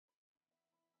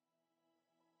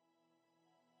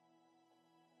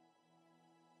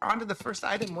On to the first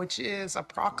item, which is a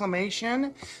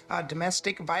proclamation,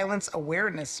 Domestic Violence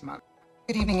Awareness Month.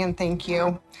 Good evening and thank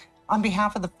you. On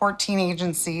behalf of the 14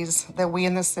 agencies that we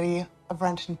in the City of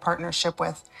Renton partnership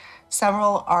with,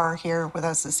 several are here with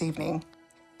us this evening.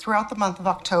 Throughout the month of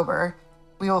October,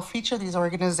 we will feature these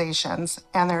organizations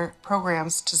and their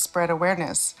programs to spread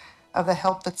awareness of the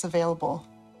help that's available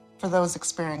for those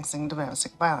experiencing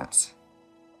domestic violence.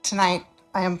 Tonight,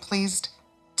 I am pleased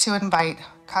to invite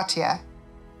Katya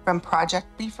from Project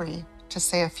Be Free to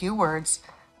say a few words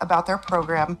about their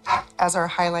program as our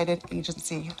highlighted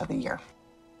agency of the year.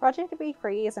 Project Be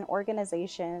Free is an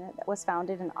organization that was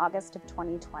founded in August of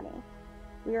 2020.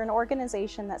 We are an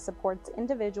organization that supports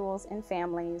individuals and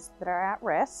families that are at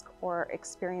risk or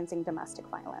experiencing domestic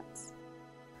violence.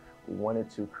 We wanted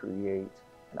to create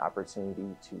an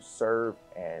opportunity to serve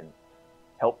and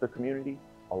help the community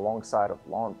alongside of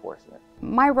law enforcement.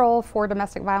 My role for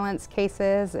domestic violence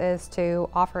cases is to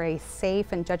offer a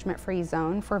safe and judgment-free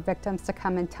zone for victims to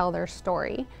come and tell their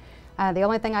story. The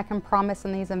only thing I can promise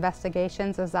in these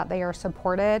investigations is that they are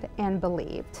supported and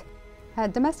believed.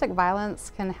 Domestic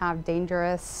violence can have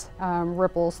dangerous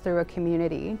ripples through a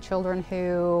community. Children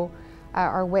who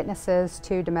are witnesses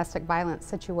to domestic violence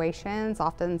situations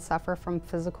often suffer from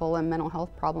physical and mental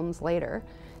health problems later.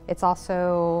 It's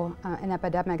also an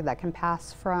epidemic that can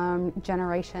pass from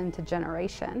generation to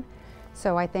generation.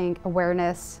 So I think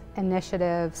awareness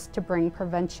initiatives to bring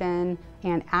prevention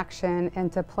and action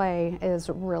into play is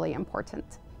really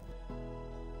important.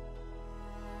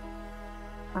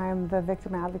 I'm the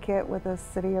victim advocate with the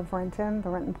City of Renton, the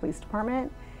Renton Police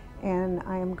Department, and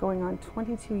I am going on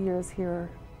 22 years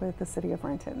here with the City of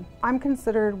Renton. I'm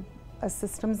considered a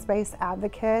systems-based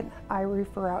advocate. I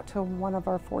refer out to one of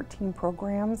our 14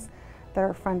 programs that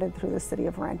are funded through the City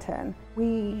of Renton.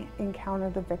 We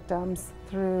encounter the victims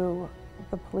through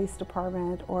the police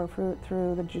department or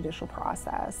through the judicial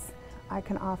process. I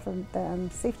can offer them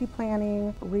safety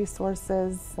planning,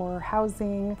 resources for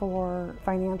housing, for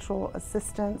financial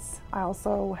assistance. I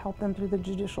also help them through the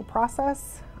judicial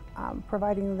process,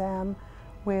 providing them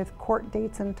with court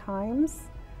dates and times.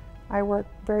 I work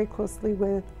very closely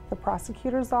with the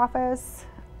prosecutor's office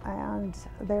and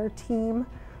their team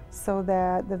so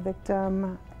that the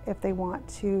victim, if they want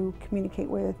to communicate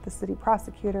with the city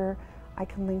prosecutor, I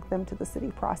can link them to the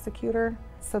city prosecutor.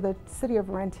 So the City of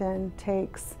Renton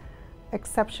takes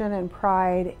exception and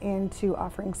pride into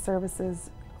offering services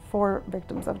for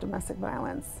victims of domestic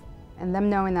violence. And them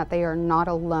knowing that they are not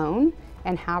alone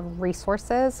and have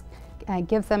resources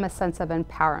gives them a sense of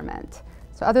empowerment.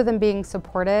 So other than being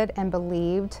supported and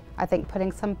believed, I think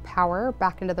putting some power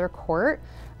back into their court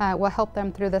will help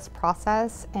them through this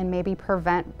process and maybe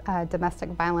prevent domestic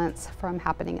violence from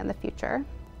happening in the future.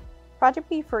 Project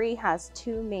Be Free has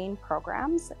two main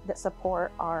programs that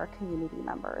support our community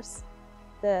members.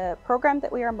 The program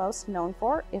that we are most known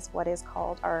for is what is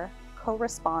called our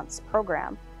co-response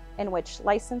program, in which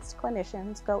licensed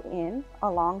clinicians go in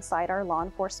alongside our law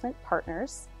enforcement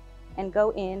partners and go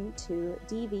into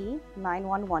DV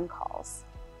 911 calls.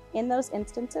 In those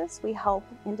instances, we help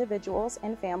individuals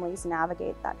and families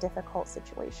navigate that difficult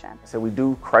situation. So we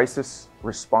do crisis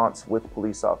response with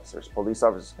police officers. Police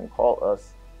officers can call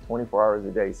us 24 hours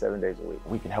a day, 7 days a week.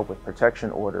 We can help with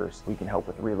protection orders. We can help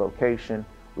with relocation.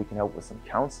 We can help with some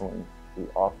counseling. We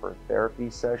offer therapy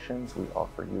sessions. We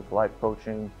offer youth life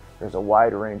coaching. There's a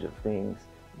wide range of things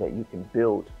that you can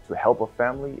build to help a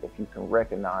family if you can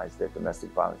recognize that domestic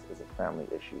violence is a family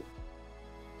issue.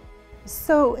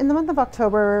 So in the month of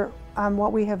October,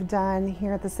 what we have done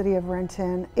here at the City of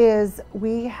Renton is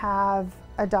we have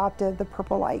adopted the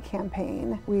Purple Light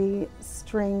campaign. We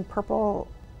string purple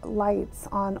lights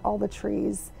on all the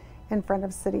trees in front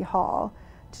of City Hall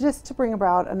to bring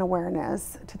about an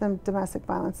awareness to the domestic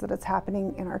violence that is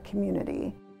happening in our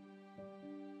community.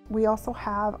 We also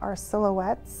have our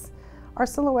silhouettes. Our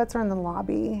silhouettes are in the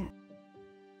lobby.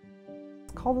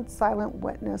 It's called the Silent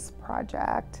Witness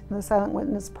Project. The Silent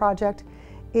Witness Project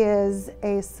is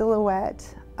a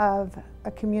silhouette of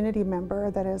a community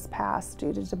member that has passed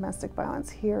due to domestic violence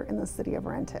here in the City of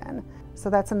Renton. So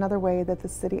that's another way that the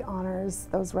city honors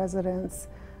those residents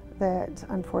that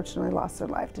unfortunately lost their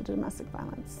life to domestic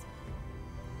violence.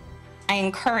 I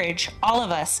encourage all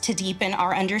of us to deepen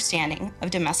our understanding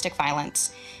of domestic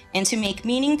violence and to make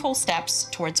meaningful steps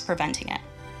towards preventing it.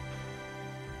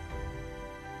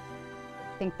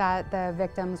 I think that the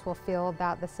victims will feel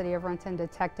that the City of Renton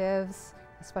detectives,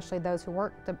 especially those who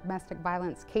work domestic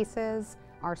violence cases,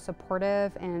 are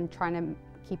supportive and trying to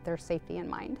keep their safety in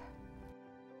mind.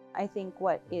 I think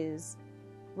what is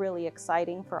really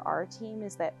exciting for our team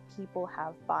is that people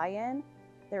have buy-in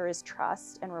there is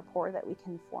trust and rapport that we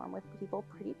can form with people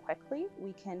pretty quickly.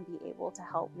 We can be able to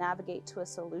help navigate to a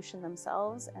solution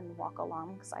themselves and walk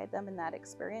alongside them in that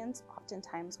experience.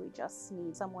 Oftentimes we just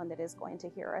need someone that is going to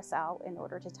hear us out in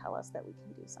order to tell us that we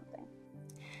can do something.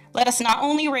 Let us not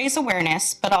only raise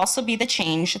awareness, but also be the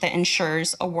change that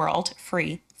ensures a world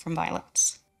free from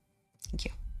violence. Thank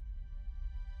you.